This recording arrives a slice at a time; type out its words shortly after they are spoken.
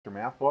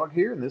Mrmathblog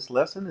here, and this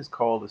lesson is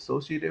called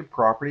Associative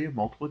Property of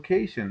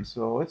Multiplication.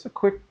 So it's a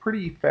quick,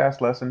 pretty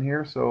fast lesson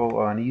here,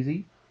 so and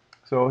easy.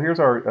 So here's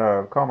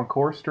our Common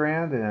Core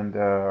strand, and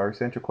our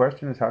essential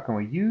question is how can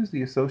we use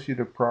the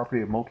associative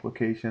property of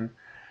multiplication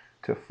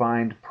to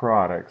find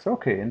products?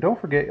 Okay, and don't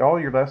forget all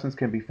your lessons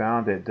can be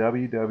found at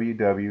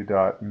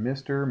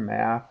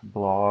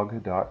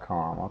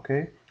www.mrmathblog.com,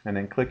 okay? And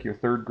then click your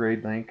third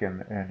grade link,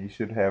 and you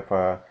should have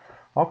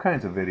all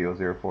kinds of videos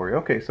there for you.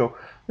 Okay, so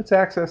let's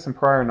access some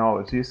prior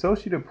knowledge. The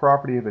associative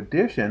property of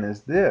addition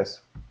is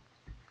this.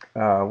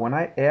 When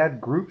I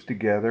add groups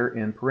together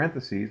in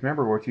parentheses,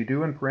 remember what you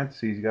do in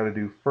parentheses you got to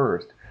do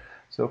first.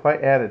 So if I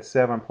added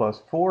 7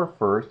 plus 4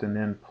 first and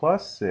then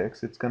plus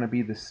 6, it's going to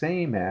be the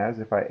same as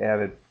if I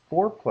added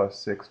 4 plus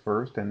 6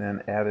 first and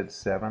then added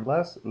 7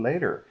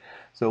 later.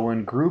 So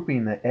when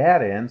grouping the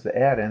add-ins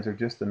are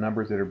just the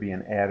numbers that are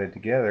being added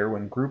together.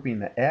 When grouping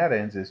the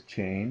add-ins is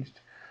changed,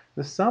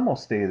 the sum will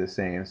stay the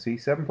same. See,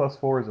 7 plus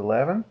 4 is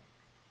 11.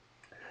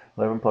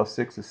 11 plus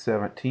 6 is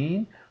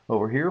 17.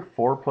 Over here,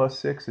 4 plus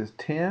 6 is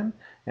 10.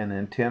 And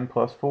then 10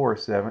 plus 4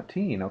 is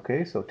 17.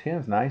 Okay, so 10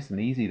 is nice and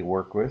easy to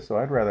work with. So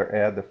I'd rather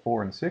add the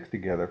 4 and 6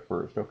 together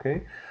first.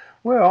 Okay,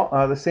 well,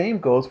 the same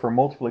goes for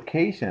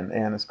multiplication,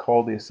 and it's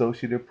called the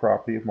associative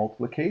property of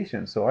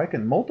multiplication. So I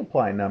can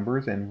multiply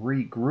numbers and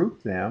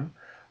regroup them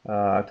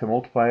to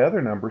multiply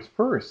other numbers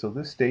first. So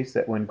this states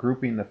that when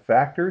grouping the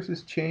factors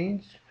is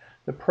changed,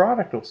 the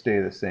product will stay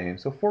the same.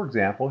 So for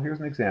example, here's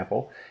an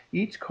example.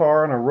 Each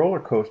car on a roller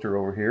coaster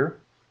over here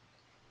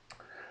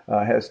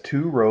has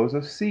 2 rows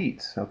of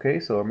seats. Okay,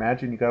 so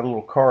imagine you got a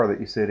little car that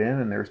you sit in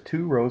and there's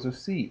 2 rows of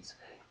seats.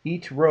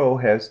 Each row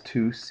has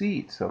 2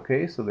 seats.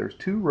 Okay, so there's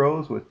 2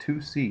 rows with 2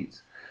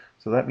 seats.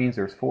 So that means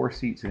there's 4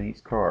 seats in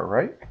each car,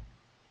 right?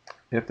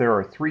 If there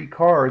are 3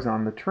 cars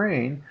on the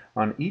train,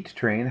 on each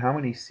train, how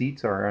many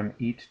seats are on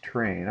each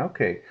train?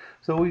 Okay,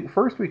 so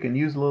first we can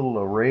use a little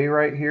array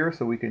right here.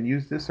 So we can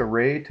use this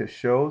array to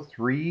show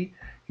 3.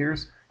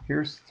 Here's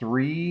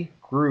 3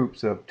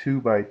 groups of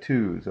 2 by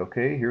 2s.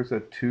 Okay, here's a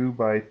 2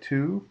 by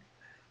 2.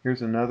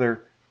 Here's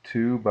another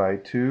 2 by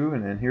 2,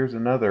 and then here's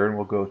another, and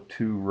we'll go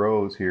 2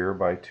 rows here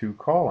by 2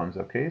 columns.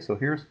 Okay, so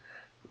here's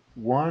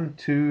 1,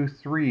 2,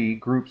 3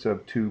 groups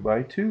of 2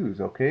 by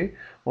 2s, okay?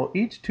 Well,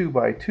 each 2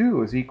 by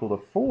 2 is equal to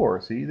 4.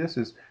 See, this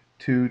is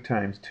 2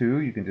 times 2.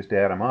 You can just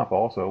add them up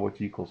also,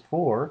 which equals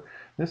 4.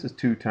 This is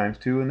 2 times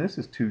 2, and this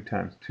is 2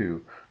 times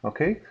 2.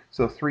 Okay,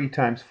 so 3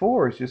 times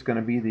 4 is just going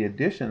to be the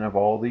addition of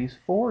all these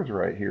 4s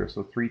right here.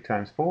 So 3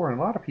 times 4, and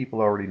a lot of people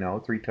already know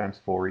 3 times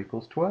 4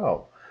 equals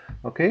 12.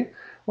 Okay,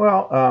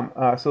 well,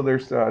 so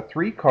there's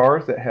 3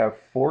 cars that have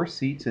 4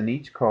 seats in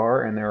each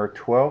car, and there are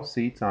 12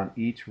 seats on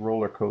each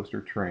roller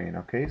coaster train.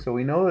 Okay, so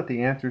we know that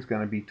the answer is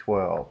going to be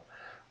 12.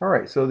 All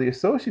right, so the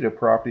associative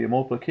property of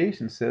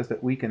multiplication says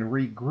that we can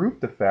regroup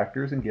the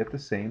factors and get the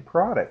same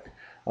product.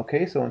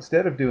 Okay, so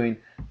instead of doing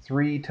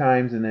 3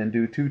 times and then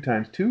do 2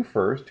 times 2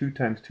 first, 2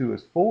 times 2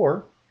 is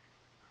 4.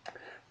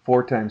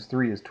 4 times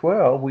 3 is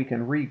 12. We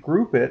can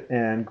regroup it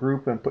and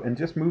group and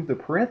just move the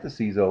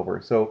parentheses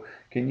over. So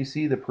can you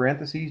see the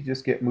parentheses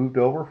just get moved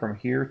over from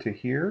here to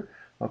here?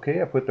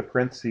 Okay, I put the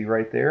parenthesis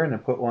right there and then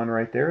put one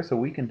right there. So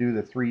we can do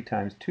the 3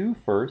 times 2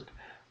 first,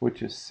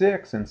 which is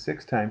 6, and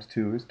 6 times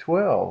 2 is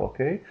 12.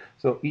 Okay,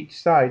 so each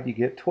side you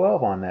get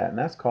 12 on that, and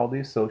that's called the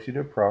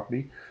associative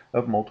property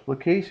of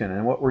multiplication.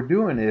 And what we're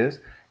doing is,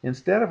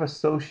 instead of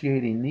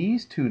associating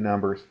these two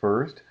numbers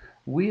first,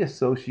 we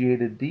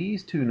associated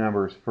these two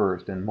numbers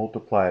first and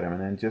multiplied them,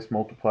 and then just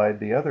multiplied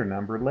the other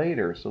number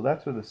later. So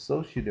that's what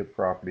associative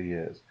property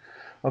is.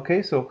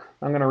 Okay, so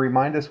I'm going to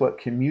remind us what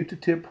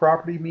commutative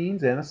property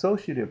means and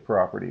associative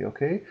property.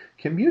 Okay,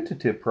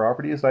 commutative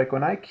property is like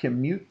when I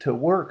commute to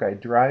work, I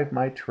drive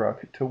my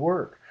truck to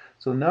work.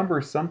 So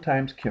numbers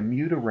sometimes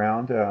commute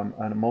around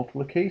on a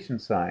multiplication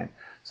sign.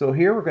 So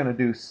here we're going to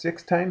do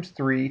 6 times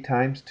 3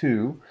 times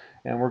 2,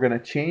 and we're going to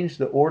change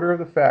the order of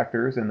the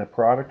factors, and the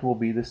product will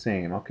be the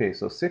same. Okay,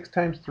 so 6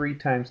 times 3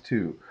 times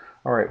 2.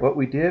 All right, what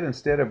we did,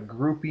 instead of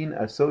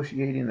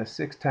associating the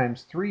 6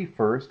 times 3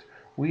 first,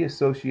 we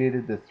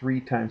associated the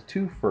 3 times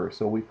 2 first.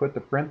 So we put the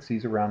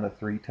parentheses around the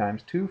 3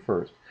 times 2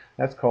 first.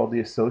 That's called the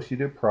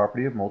associative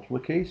property of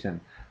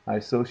multiplication. I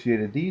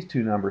associated these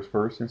two numbers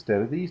first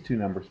instead of these two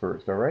numbers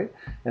first, all right?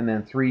 And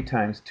then 3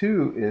 times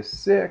 2 is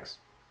 6.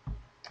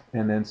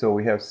 And then so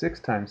we have 6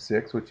 times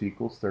 6, which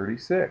equals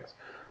 36.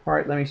 All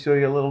right, let me show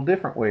you a little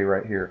different way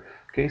right here.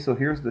 Okay, so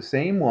here's the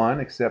same one,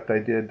 except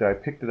I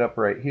picked it up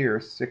right here,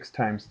 6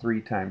 times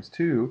 3 times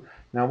 2.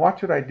 Now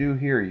watch what I do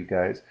here, you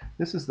guys.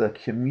 This is the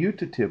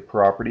commutative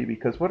property,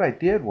 because what I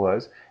did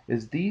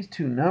is these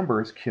two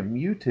numbers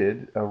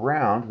commuted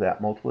around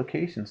that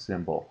multiplication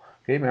symbol.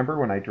 Okay, remember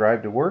when I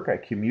drive to work, I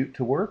commute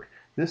to work.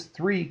 This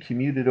 3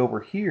 commuted over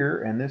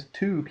here, and this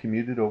 2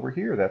 commuted over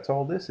here. That's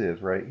all this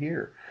is right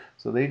here.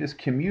 So they just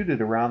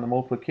commuted around the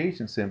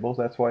multiplication symbols.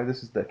 That's why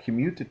this is the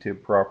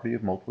commutative property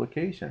of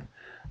multiplication.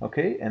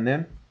 Okay, and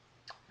then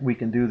we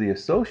can do the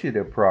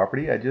associative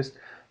property. I just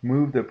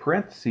move the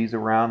parentheses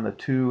around the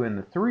 2 and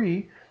the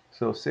 3.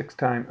 So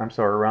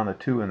around the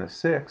 2 and the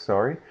 6,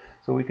 sorry.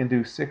 So we can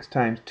do 6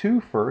 times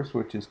 2 first,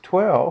 which is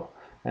 12,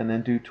 and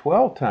then do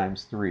 12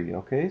 times 3.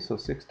 Okay, so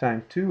 6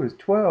 times 2 is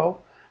 12,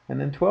 and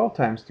then 12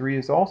 times 3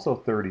 is also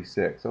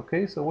 36.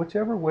 Okay, so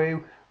whichever way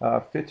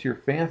fits your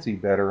fancy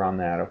better on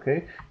that.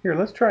 Okay, here,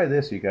 let's try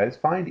this, you guys.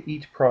 Find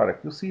each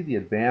product. You'll see the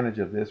advantage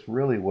of this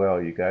really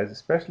well, you guys,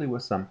 especially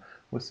with some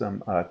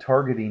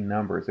targeting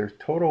numbers. There's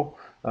total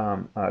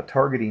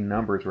targeting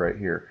numbers right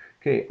here.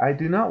 Okay, I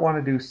do not want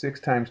to do 6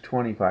 times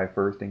 25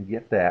 first and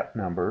get that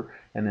number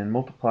and then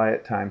multiply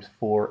it times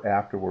 4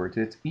 afterwards.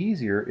 It's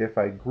easier if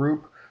I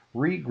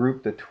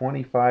regroup the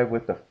 25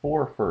 with the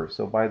 4 first.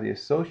 So by the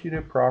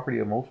associative property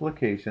of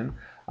multiplication,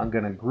 I'm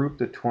going to group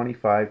the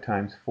 25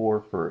 times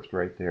 4 first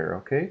right there.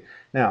 Okay,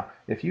 now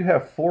if you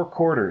have 4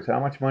 quarters,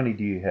 how much money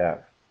do you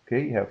have?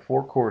 Okay, you have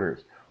 4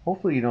 quarters.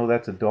 Hopefully you know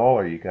that's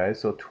 $1, you guys.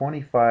 So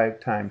 25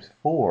 times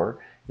 4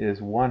 is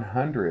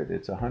 100.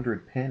 It's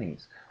 100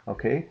 pennies.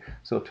 Okay,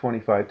 so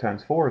 25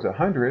 times 4 is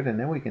 100, and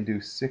then we can do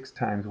 6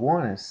 times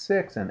 1 is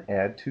 6 and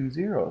add 2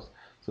 zeros.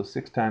 So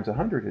 6 times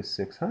 100 is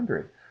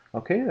 600.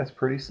 Okay, that's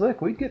pretty slick.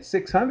 We'd get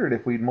 600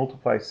 if we'd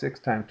multiply 6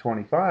 times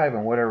 25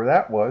 and whatever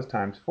that was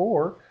times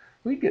 4,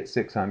 we'd get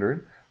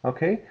 600.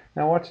 Okay,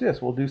 now watch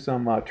this. We'll do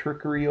some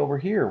trickery over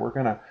here. We're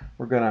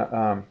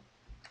gonna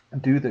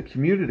do the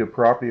commutative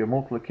property of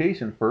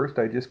multiplication first.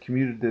 I just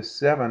commuted this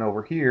 7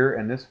 over here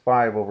and this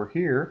 5 over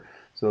here.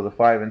 So the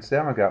 5 and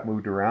 7 got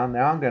moved around.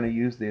 Now I'm going to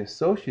use the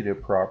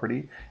associative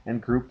property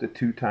and group the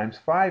 2 times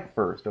 5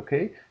 first.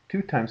 Okay,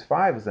 2 times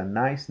 5 is a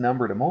nice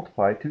number to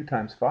multiply. 2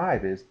 times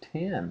 5 is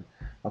 10.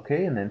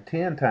 Okay, and then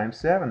 10 times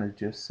 7 is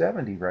just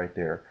 70 right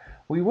there.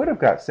 We would have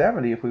got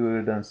 70 if we would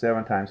have done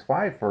 7 times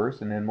 5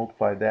 first and then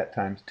multiplied that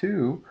times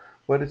 2.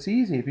 But it's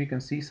easy if you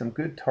can see some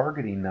good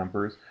targeting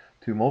numbers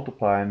to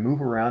multiply and move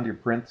around your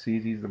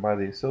parentheses either by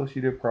the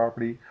associative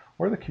property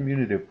or the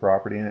commutative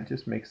property, and it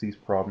just makes these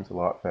problems a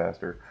lot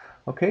faster.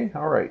 Okay,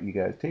 all right, you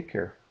guys, take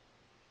care.